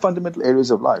 5 fundamental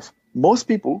areas of life. Most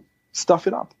people stuff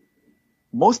it up.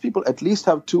 Most people at least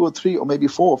have 2 or 3 or maybe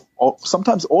 4 or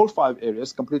sometimes all 5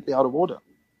 areas completely out of order.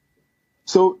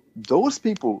 So those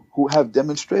people who have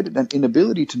demonstrated an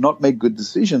inability to not make good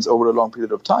decisions over a long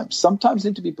period of time sometimes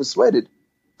need to be persuaded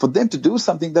for them to do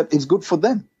something that is good for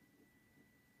them.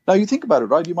 Now you think about it,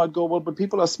 right? You might go, well, but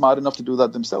people are smart enough to do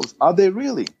that themselves. Are they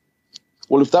really?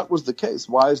 Well, if that was the case,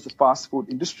 why is the fast food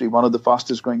industry one of the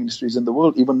fastest growing industries in the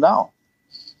world even now?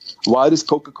 Why does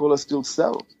Coca-Cola still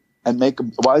sell and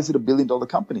why is it $1 billion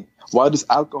company? Why does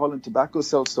alcohol and tobacco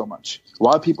sell so much?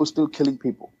 Why are people still killing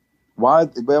people? Why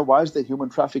is there human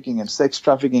trafficking and sex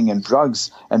trafficking and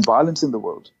drugs and violence in the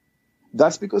world?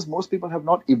 That's because most people have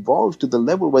not evolved to the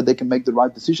level where they can make the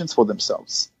right decisions for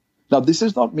themselves. Now, this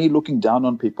is not me looking down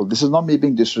on people. This is not me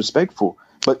being disrespectful,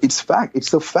 but it's fact.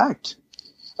 It's a fact.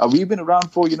 We've been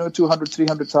around for, 200,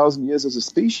 300,000 years as a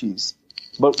species,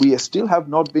 but we still have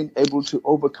not been able to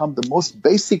overcome the most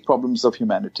basic problems of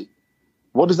humanity.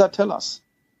 What does that tell us?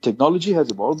 Technology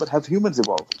has evolved, but have humans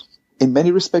evolved? In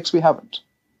many respects, we haven't.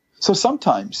 So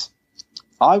sometimes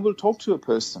I will talk to a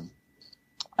person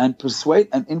and persuade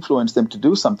and influence them to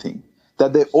do something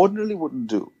that they ordinarily wouldn't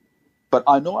do. But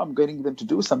I know I'm getting them to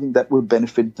do something that will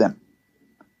benefit them.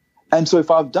 And so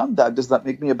if I've done that, does that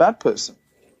make me a bad person?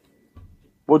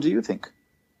 What do you think?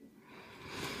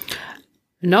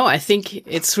 No, I think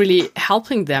it's really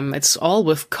helping them. It's all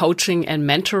with coaching and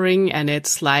mentoring, and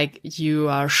it's like you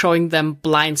are showing them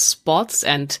blind spots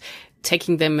and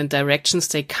taking them in directions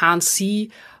they can't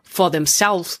see for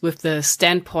themselves with the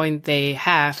standpoint they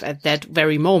have at that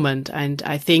very moment. And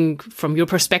I think from your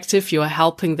perspective, you are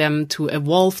helping them to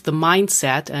evolve the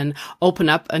mindset and open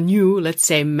up a new, let's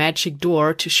say, magic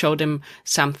door to show them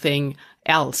something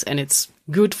else. And it's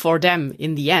good for them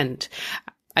in the end.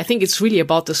 I think it's really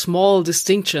about the small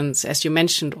distinctions, as you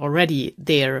mentioned already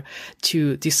there,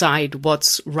 to decide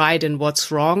what's right and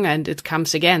what's wrong. And it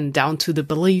comes again down to the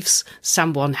beliefs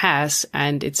someone has,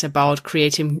 and it's about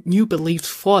creating new beliefs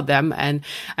for them. And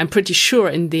I'm pretty sure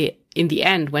in the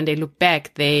end, when they look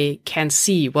back, they can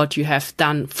see what you have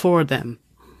done for them.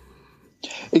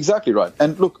 Exactly right.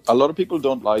 And look, a lot of people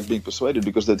don't like being persuaded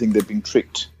because they think they're being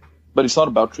tricked. But it's not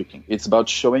about tricking. It's about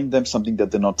showing them something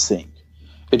that they're not seeing.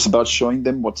 It's about showing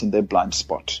them what's in their blind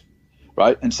spot,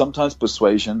 right? And sometimes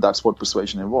persuasion, that's what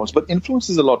persuasion involves. But influence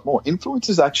is a lot more. Influence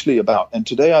is actually about, and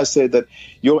today I say that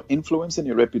your influence and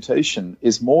your reputation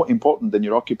is more important than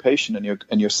your occupation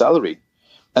and your salary.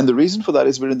 And the reason for that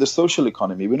is we're in the social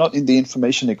economy. We're not in the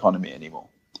information economy anymore.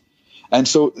 And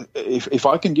so if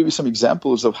I can give you some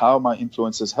examples of how my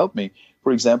influence has helped me,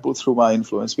 for example, through my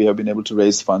influence, we have been able to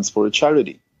raise funds for a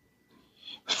charity.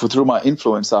 Through my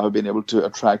influence, I have been able to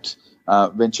attract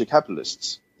venture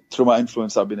capitalists. Through my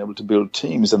influence, I've been able to build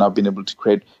teams, and I've been able to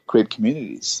create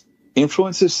communities.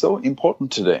 Influence is so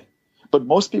important today, but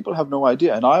most people have no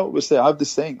idea. And I always say, I have this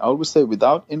saying, I always say,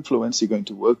 without influence, you're going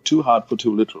to work too hard for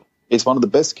too little. It's one of the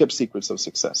best kept secrets of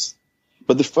success.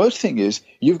 But the first thing is,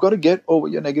 you've got to get over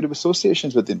your negative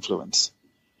associations with influence.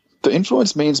 The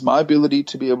influence means my ability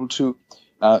to be able to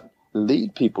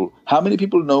lead people. How many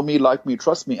people know me, like me,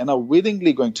 trust me, and are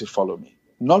willingly going to follow me?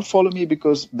 Not follow me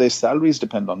because their salaries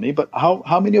depend on me, but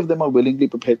how many of them are willingly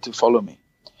prepared to follow me?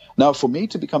 Now, for me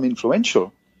to become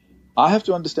influential, I have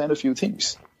to understand a few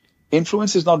things.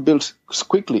 Influence is not built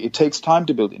quickly. It takes time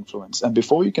to build influence. And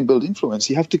before you can build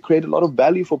influence, you have to create a lot of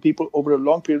value for people over a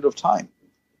long period of time.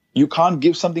 You can't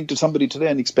give something to somebody today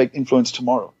and expect influence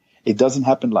tomorrow. It doesn't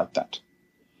happen like that.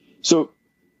 So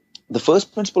the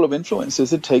first principle of influence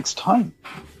is it takes time.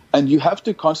 And you have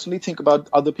to constantly think about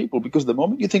other people, because the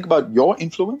moment you think about your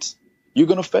influence, you're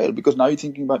going to fail because now you're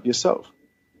thinking about yourself.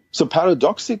 So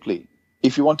paradoxically,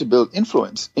 if you want to build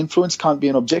influence, influence can't be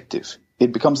an objective.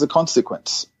 It becomes the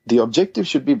consequence. The objective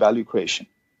should be value creation.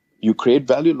 You create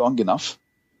value long enough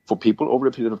for people over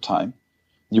a period of time.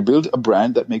 You build a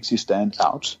brand that makes you stand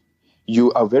out.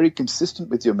 You are very consistent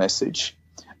with your message,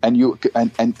 and you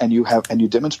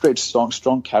demonstrate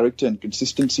strong character and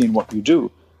consistency in what you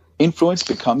do. Influence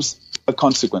becomes a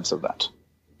consequence of that.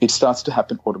 It starts to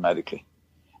happen automatically.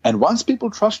 And once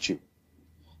people trust you,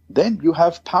 then you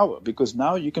have power, because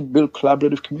now you can build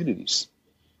collaborative communities.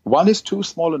 One is too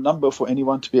small a number for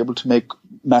anyone to be able to make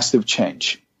massive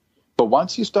change. But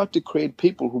once you start to create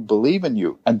people who believe in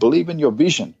you and believe in your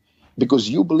vision, because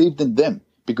you believed in them,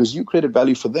 because you created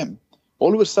value for them,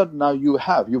 all of a sudden now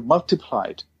you've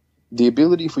multiplied the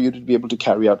ability for you to be able to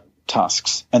carry out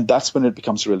tasks. And that's when it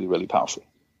becomes really, really powerful.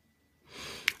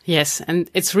 Yes, and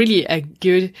it's really a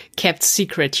good kept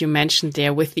secret you mentioned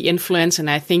there with the influence. And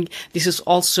I think this is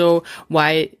also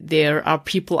why there are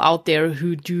people out there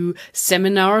who do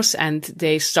seminars, and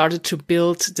they started to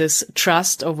build this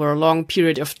trust over a long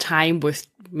period of time with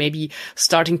maybe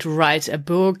starting to write a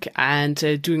book and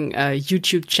doing a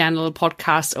YouTube channel,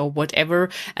 podcast, or whatever.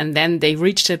 And then they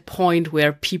reach that point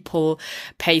where people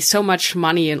pay so much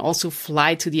money and also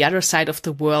fly to the other side of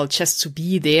the world just to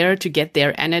be there, to get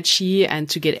their energy and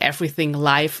to get everything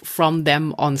live from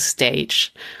them on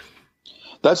stage.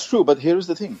 That's true. But here's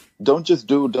the thing. Don't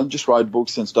just write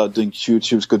books and start doing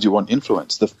YouTubes because you want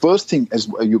influence. The first thing is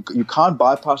you can't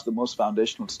bypass the most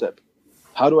foundational step.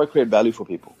 How do I create value for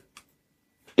people?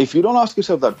 If you don't ask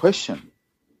yourself that question,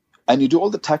 and you do all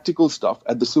the tactical stuff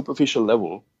at the superficial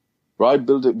level, right?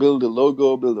 Build a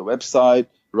logo, build a website,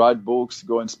 write books,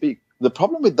 go and speak. The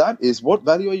problem with that is, what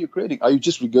value are you creating? Are you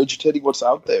just regurgitating what's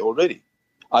out there already?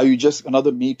 Are you just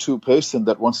another Me Too person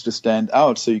that wants to stand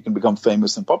out so you can become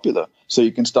famous and popular, so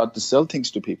you can start to sell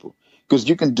things to people? Because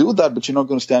you can do that, but you're not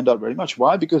going to stand out very much.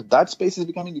 Why? Because that space is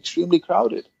becoming extremely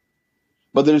crowded.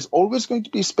 But there is always going to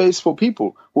be space for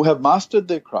people who have mastered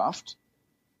their craft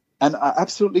and are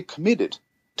absolutely committed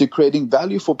to creating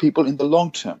value for people in the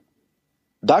long term.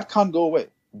 That can't go away.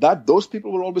 Those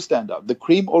people will always stand out. The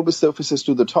cream always surfaces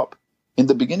to the top. In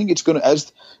the beginning, it's going to,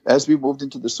 as we moved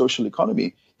into the social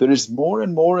economy, there is more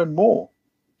and more and more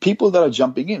people that are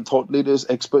jumping in, thought leaders,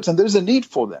 experts, and there is a need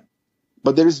for them.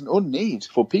 But there is no need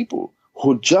for people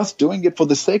who are just doing it for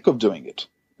the sake of doing it.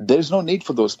 There is no need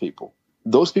for those people.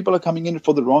 Those people are coming in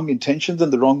for the wrong intentions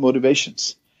and the wrong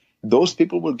motivations. Those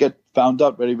people will get found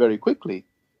out very, very quickly.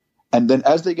 And then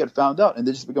as they get found out and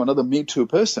they just become another Me Too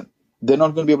person, they're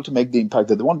not going to be able to make the impact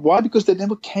that they want. Why? Because they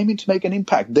never came in to make an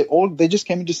impact. They just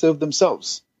came in to serve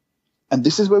themselves. And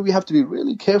this is where we have to be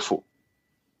really careful.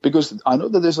 Because I know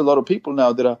that there's a lot of people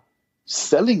now that are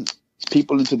selling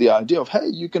people into the idea of, hey,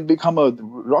 you can become a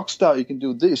rock star, you can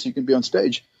do this, you can be on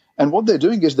stage. And what they're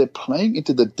doing is they're playing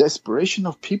into the desperation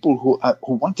of people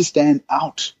who want to stand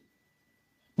out.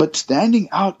 But standing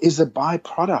out is a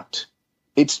byproduct.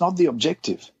 It's not the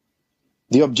objective.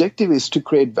 The objective is to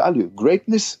create value.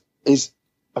 Greatness is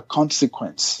a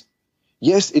consequence.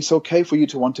 Yes, it's okay for you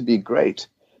to want to be great,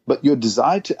 but your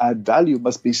desire to add value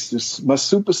must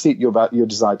supersede your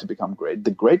desire to become great.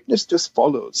 The greatness just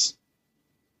follows,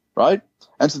 right?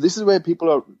 And so this is where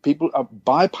people are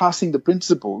bypassing the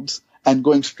principles and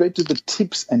going straight to the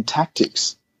tips and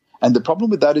tactics. And the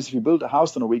problem with that is if you build a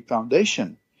house on a weak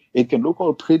foundation, it can look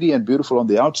all pretty and beautiful on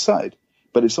the outside,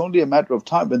 but it's only a matter of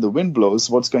time. When the wind blows,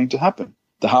 what's going to happen?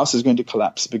 The house is going to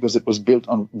collapse because it was built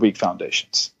on weak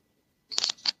foundations.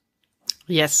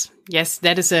 Yes,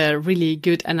 that is a really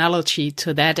good analogy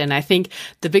to that. And I think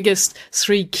the biggest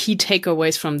 3 key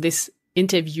takeaways from this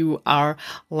interview are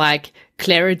like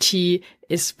clarity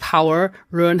is power,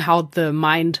 learn how the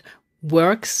mind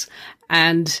works.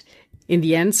 And in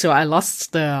the end, so I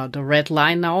lost the red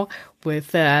line now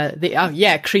with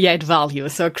create value.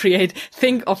 So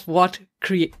think of what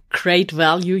create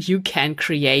value you can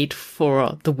create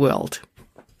for the world.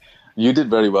 You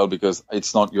did very well because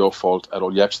it's not your fault at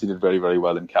all. You actually did very, very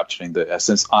well in capturing the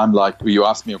essence. I'm like, you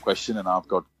asked me a question and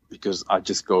because I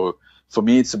just go, for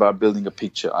me, it's about building a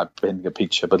picture. I'm painting a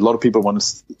picture, but a lot of people want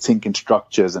to think in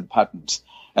structures and patterns.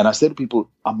 And I say to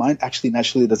people, our mind actually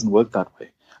naturally doesn't work that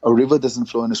way. A river doesn't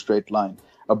flow in a straight line.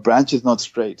 A branch is not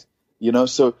straight,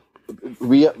 so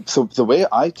the way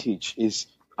I teach is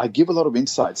I give a lot of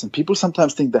insights, and people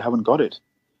sometimes think they haven't got it,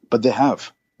 but they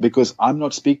have, because I'm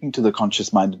not speaking to the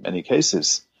conscious mind in many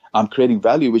cases. I'm creating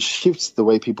value which shifts the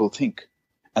way people think.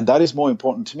 And that is more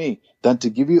important to me than to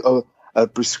give you a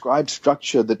prescribed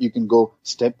structure that you can go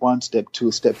step 1, step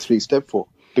 2, step 3, step 4,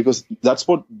 because that's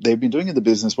what they've been doing in the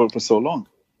business world for so long.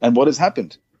 And what has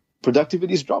happened?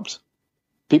 Productivity has dropped.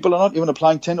 People are not even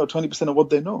applying 10 or 20% of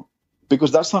what they know,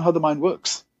 because that's not how the mind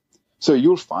works. So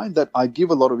you'll find that I give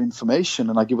a lot of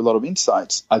information and I give a lot of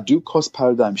insights. I do cause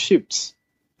paradigm shifts,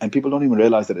 and people don't even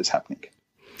realize that it's happening.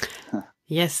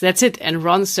 Yes, that's it. And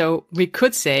Ron, so we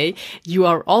could say you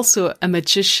are also a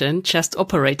magician just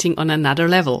operating on another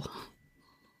level.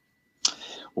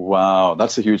 Wow,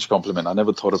 that's a huge compliment. I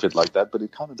never thought of it like that, but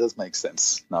it kind of does make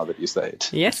sense now that you say it.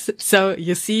 Yes. So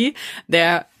you see,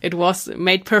 it was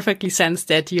made perfectly sense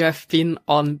that you have been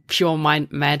on Pure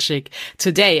Mind Magic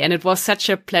today. And it was such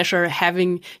a pleasure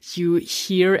having you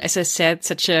here. As I said,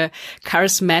 such a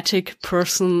charismatic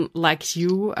person like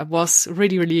you. It was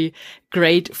really, really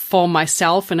great for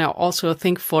myself. And I also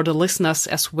think for the listeners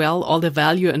as well, all the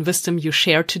value and wisdom you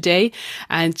shared today.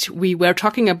 And we were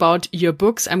talking about your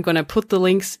books. I'm going to put the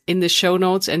links in the show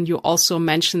notes. And you also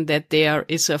mentioned that there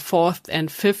is a 4th and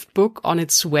 5th book on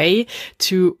its way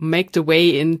to make the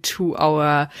way into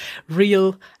our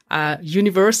real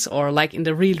universe, or like in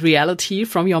the real reality,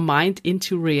 from your mind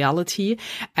into reality.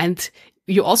 And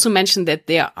you also mentioned that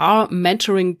there are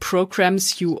mentoring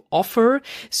programs you offer.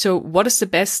 So what is the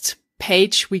best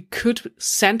page we could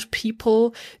send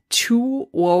people to,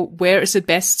 or where is it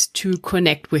best to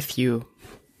connect with you?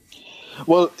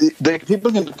 Well,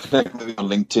 people can connect with me on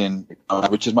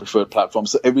LinkedIn, which is my preferred platform.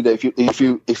 So every day, if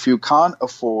you can't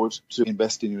afford to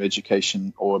invest in your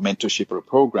education or a mentorship or a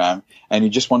program, and you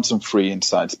just want some free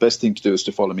insights, best thing to do is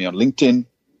to follow me on LinkedIn.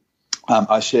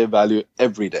 I share value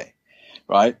every day,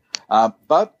 right?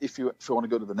 But if you want to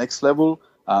go to the next level,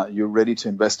 you're ready to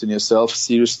invest in yourself,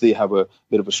 seriously have a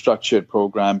bit of a structured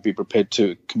program, be prepared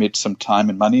to commit some time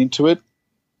and money into it.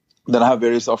 Then I have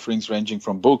various offerings ranging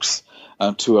from books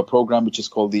to a program which is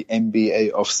called the MBA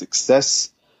of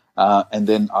Success. And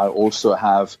then I also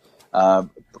have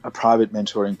private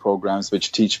mentoring programs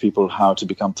which teach people how to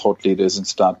become thought leaders and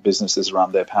start businesses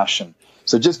around their passion.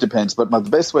 So it just depends. But the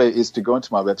best way is to go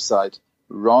into my website,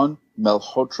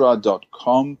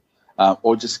 ronmalhotra.com,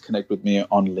 or just connect with me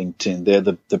on LinkedIn. They're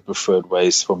the preferred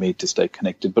ways for me to stay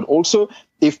connected. But also,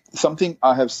 if something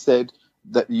I have said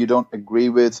that you don't agree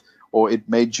with, or it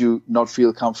made you not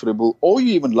feel comfortable, or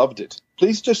you even loved it,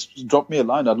 please just drop me a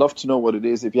line. I'd love to know what it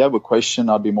is. If you have a question,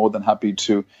 I'd be more than happy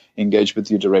to engage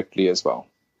with you directly as well.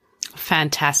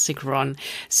 Fantastic, Ron.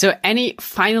 So any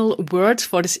final words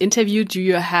for this interview? Do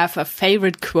you have a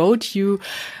favorite quote you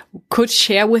could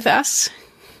share with us?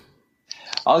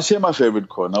 I'll share my favorite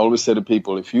quote. And I always say to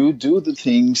people, if you do the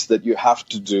things that you have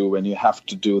to do when you have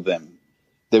to do them,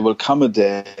 there will come a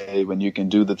day when you can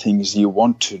do the things you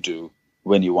want to do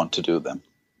when you want to do them.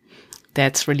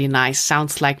 That's really nice.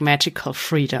 Sounds like magical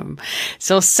freedom.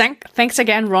 So thanks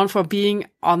again, Ron, for being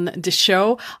on the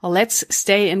show. Let's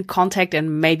stay in contact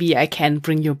and maybe I can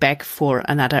bring you back for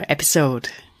another episode.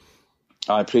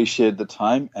 I appreciate the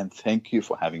time and thank you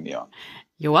for having me on.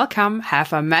 You're welcome.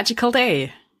 Have a magical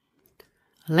day.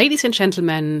 Ladies and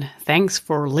gentlemen, thanks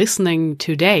for listening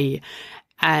today.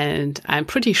 And I'm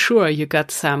pretty sure you got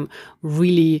some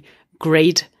really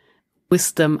great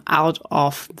wisdom out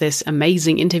of this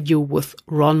amazing interview with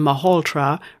Ron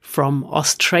Malhotra from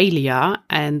Australia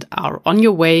and are on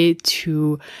your way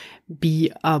to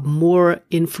be a more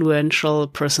influential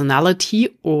personality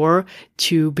or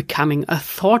to becoming a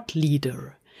thought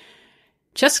leader.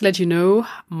 Just to let you know,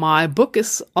 my book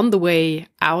is on the way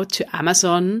out to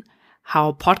Amazon.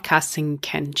 How podcasting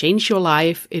can change your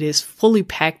life. It is fully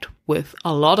packed with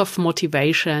a lot of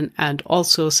motivation and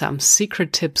also some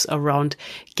secret tips around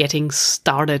getting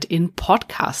started in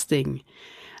podcasting.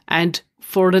 And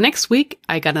for the next week,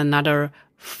 I got another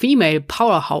female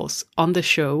powerhouse on the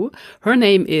show. Her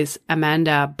name is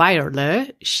Amanda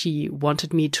Bayerle. She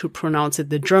wanted me to pronounce it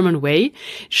the German way.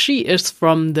 She is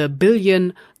from the $1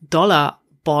 billion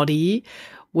body,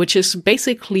 which is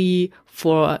basically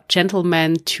for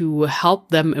gentlemen to help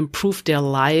them improve their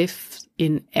life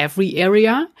in every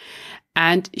area.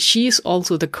 And she is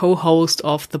also the co-host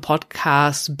of the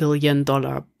podcast $1 Billion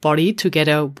Body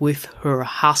together with her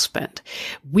husband.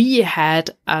 We had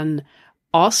an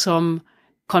awesome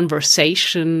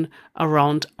conversation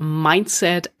around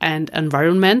mindset and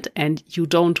environment, and you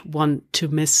don't want to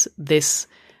miss this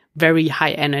very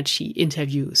high energy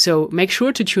interview. So make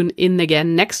sure to tune in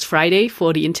again next Friday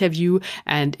for the interview.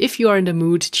 And if you are in the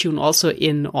mood, tune also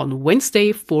in on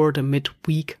Wednesday for the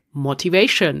midweek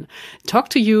motivation. Talk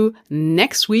to you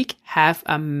next week. Have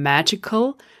a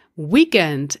magical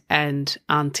weekend. And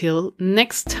until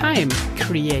next time,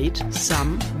 create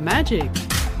some magic.